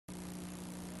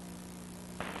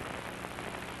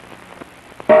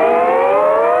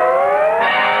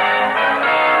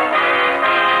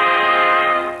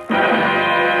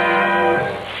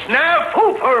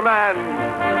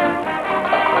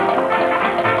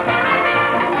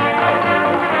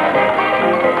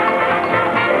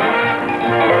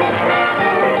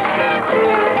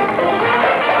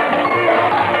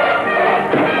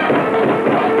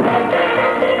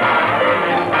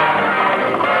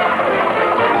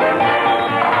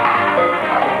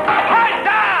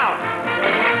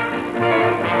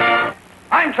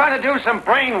trying to do some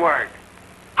brain work.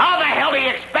 How the hell do you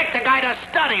expect a guy to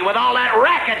study with all that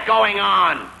racket going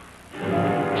on?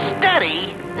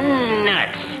 Study?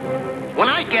 Nuts. When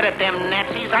I get at them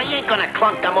Nazis, I ain't gonna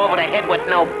clunk them over the head with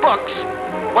no books.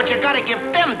 What you gotta give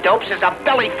them dopes is a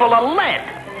belly full of lead.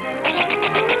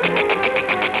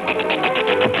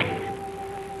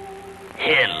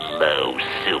 Hello,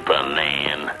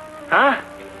 Superman. Huh?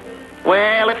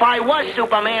 Well, if I was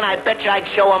Superman, I bet you I'd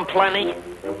show him plenty.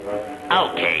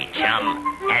 Okay, chum.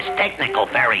 As technical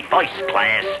fairy voice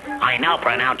class, I now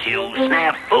pronounce you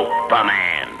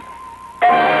Snafuperman.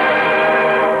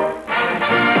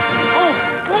 Oh,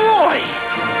 boy!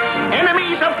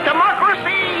 Enemies of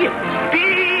democracy,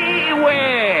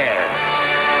 beware!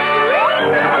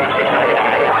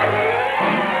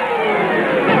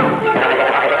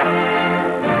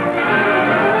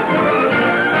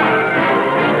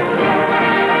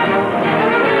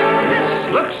 This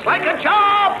looks like a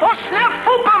job for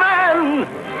Snafuperman!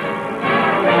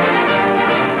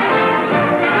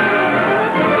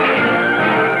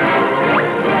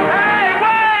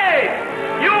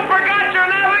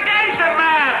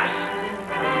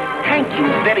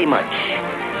 Very much.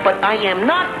 But I am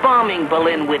not bombing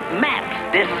Berlin with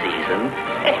maps this season.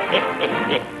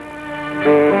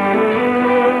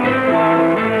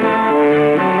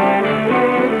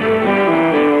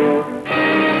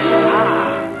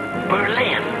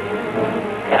 Berlin.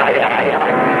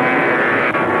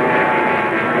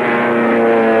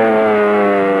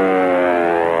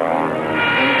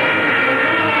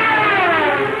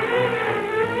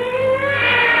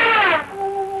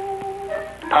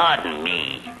 Pardon me.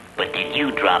 But did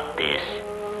you drop this?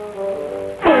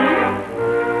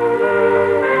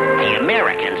 The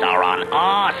Americans are on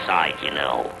our side, you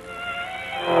know.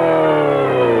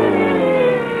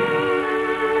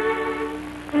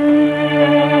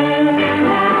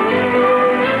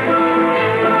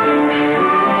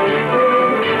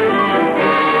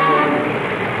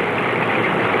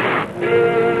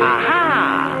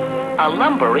 Aha! A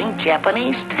lumbering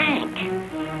Japanese tank.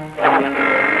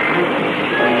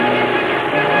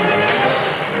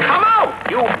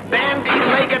 You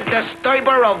bandy-legged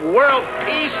disturber of world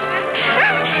peace!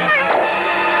 General!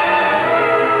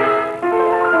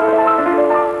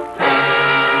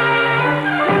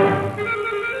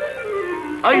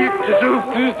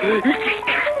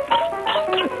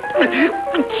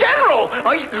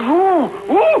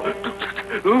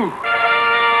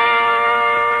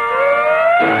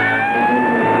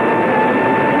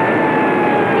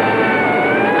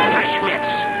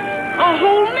 Messerschmitts! A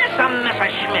whole mess of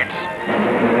Messerschmitts!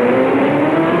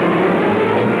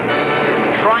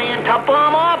 Trying to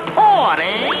bomb our port, eh?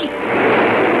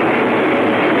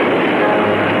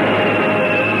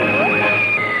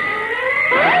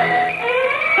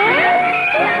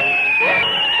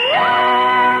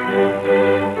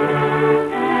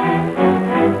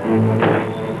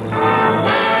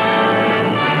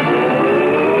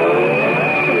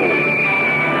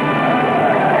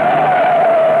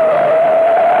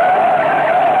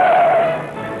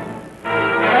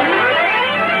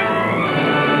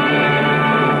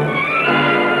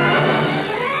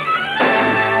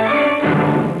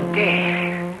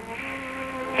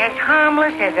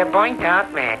 As a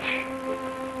burnt-out match.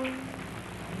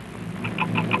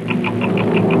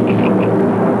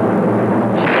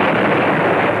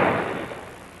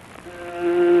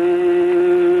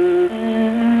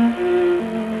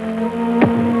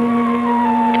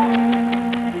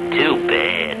 Too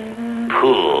bad.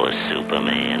 Poor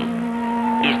Superman.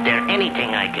 Is there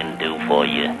anything I can do for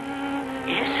you?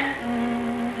 Yes.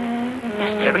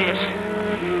 Yes, there is.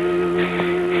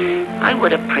 I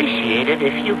would appreciate it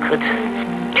if you could...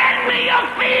 Get me a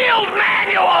field map!